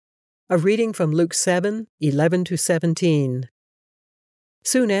A reading from Luke 7:11-17.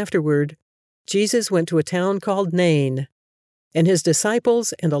 Soon afterward, Jesus went to a town called Nain, and his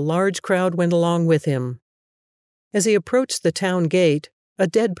disciples and a large crowd went along with him. As he approached the town gate, a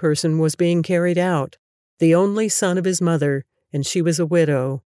dead person was being carried out, the only son of his mother, and she was a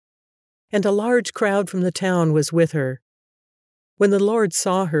widow. And a large crowd from the town was with her. When the Lord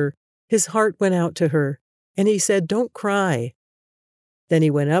saw her, his heart went out to her, and he said, "Don't cry." Then he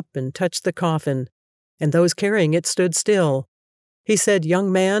went up and touched the coffin, and those carrying it stood still. He said,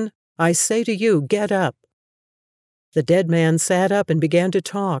 "Young man, I say to you, get up." The dead man sat up and began to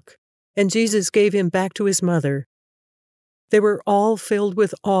talk, and Jesus gave him back to his mother. They were all filled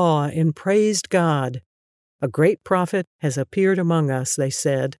with awe and praised God. "A great prophet has appeared among us," they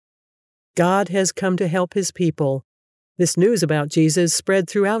said. God has come to help his people. This news about Jesus spread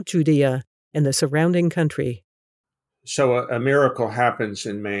throughout Judea and the surrounding country. So a miracle happens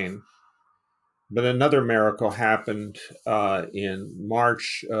in Maine, but another miracle happened in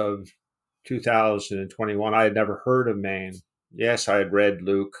March of 2021. I had never heard of Maine. Yes, I had read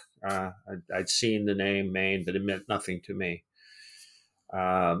Luke. I'd seen the name Maine, but it meant nothing to me.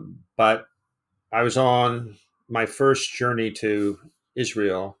 But I was on my first journey to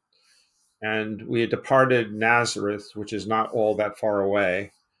Israel, and we had departed Nazareth, which is not all that far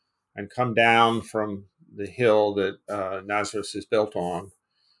away, and come down from the hill that Nazareth is built on.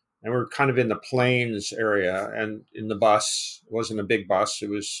 And we're kind of in the plains area, and in the bus, it wasn't a big bus. It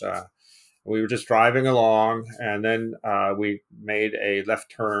was, we were just driving along, and then we made a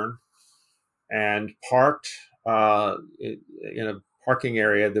left turn and parked in a parking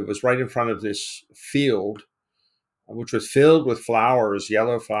area that was right in front of this field, which was filled with flowers,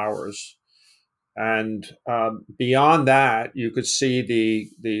 yellow flowers. And beyond that, you could see the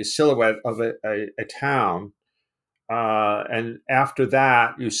silhouette of a town. And after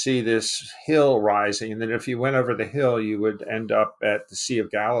that, you see this hill rising. And then if you went over the hill, you would end up at the Sea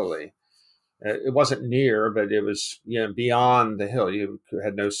of Galilee. It wasn't near, but it was beyond the hill. You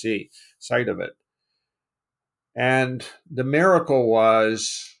had no sight of it. And the miracle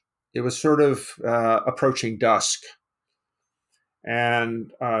was, it was sort of approaching dusk.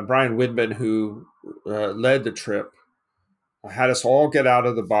 And Brian Widman, who led the trip, had us all get out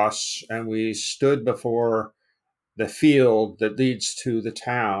of the bus, and we stood before the field that leads to the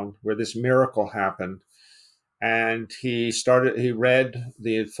town where this miracle happened. And he read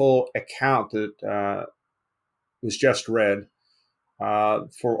the full account that was just read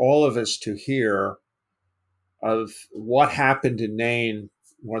for all of us to hear of what happened in Nain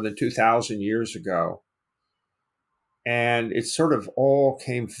more than 2,000 years ago. And it sort of all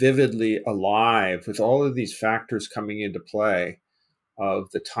came vividly alive with all of these factors coming into play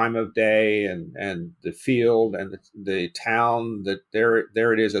of the time of day and the field and the town. That there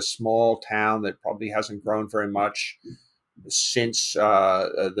it is, a small town that probably hasn't grown very much since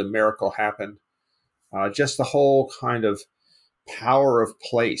the miracle happened. Just the whole kind of power of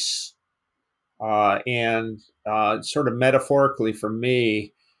place. And sort of metaphorically for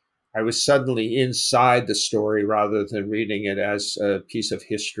me, I was suddenly inside the story rather than reading it as a piece of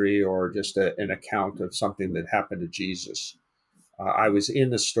history or just an account of something that happened to Jesus. I was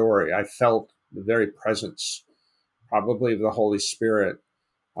in the story. I felt the very presence, probably of the Holy Spirit,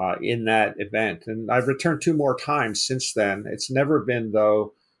 in that event. And I've returned 2 more times since then. It's never been,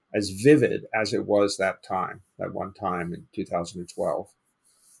 though, as vivid as it was that one time in 2012.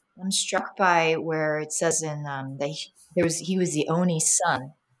 I'm struck by where it says in that he was the only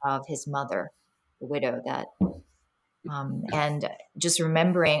son of his mother, the widow. And just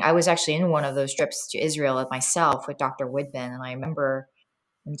remembering, I was actually in one of those trips to Israel myself with Dr. Widman, and I remember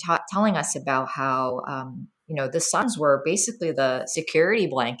him telling us about how the sons were basically the security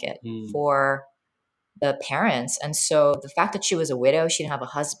blanket for the parents. And so the fact that she was a widow, she didn't have a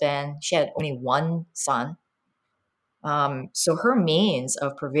husband, she had only one son. So her means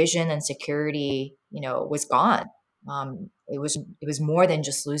of provision and security, was gone. It was more than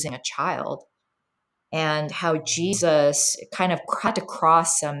just losing a child. And how Jesus kind of had to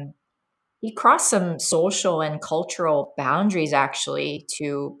crossed some social and cultural boundaries actually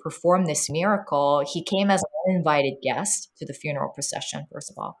to perform this miracle. He came as an uninvited guest to the funeral procession, first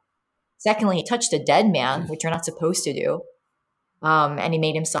of all. Secondly, he touched a dead man, which you're not supposed to do. And he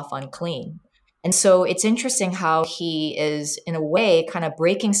made himself unclean. And so it's interesting how he is, in a way, kind of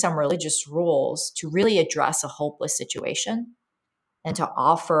breaking some religious rules to really address a hopeless situation and to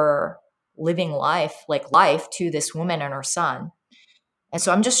offer living life to this woman and her son. And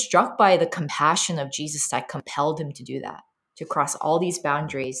so I'm just struck by the compassion of Jesus that compelled him to do that, to cross all these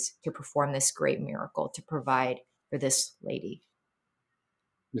boundaries, to perform this great miracle, to provide for this lady.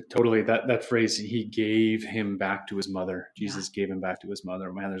 Totally. That phrase, he gave him back to his mother. Yeah. Jesus gave him back to his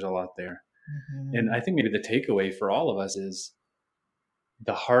mother. Man, there's a lot there. Mhm. And I think maybe the takeaway for all of us is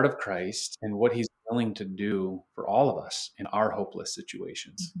the heart of Christ and what he's willing to do for all of us in our hopeless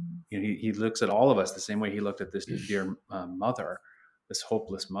situations. Mhm. You know, he looks at all of us the same way he looked at this dear mother, this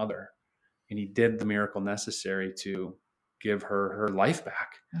hopeless mother, and he did the miracle necessary to give her life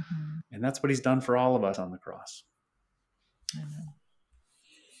back. Mhm. And that's what he's done for all of us on the cross. Amen.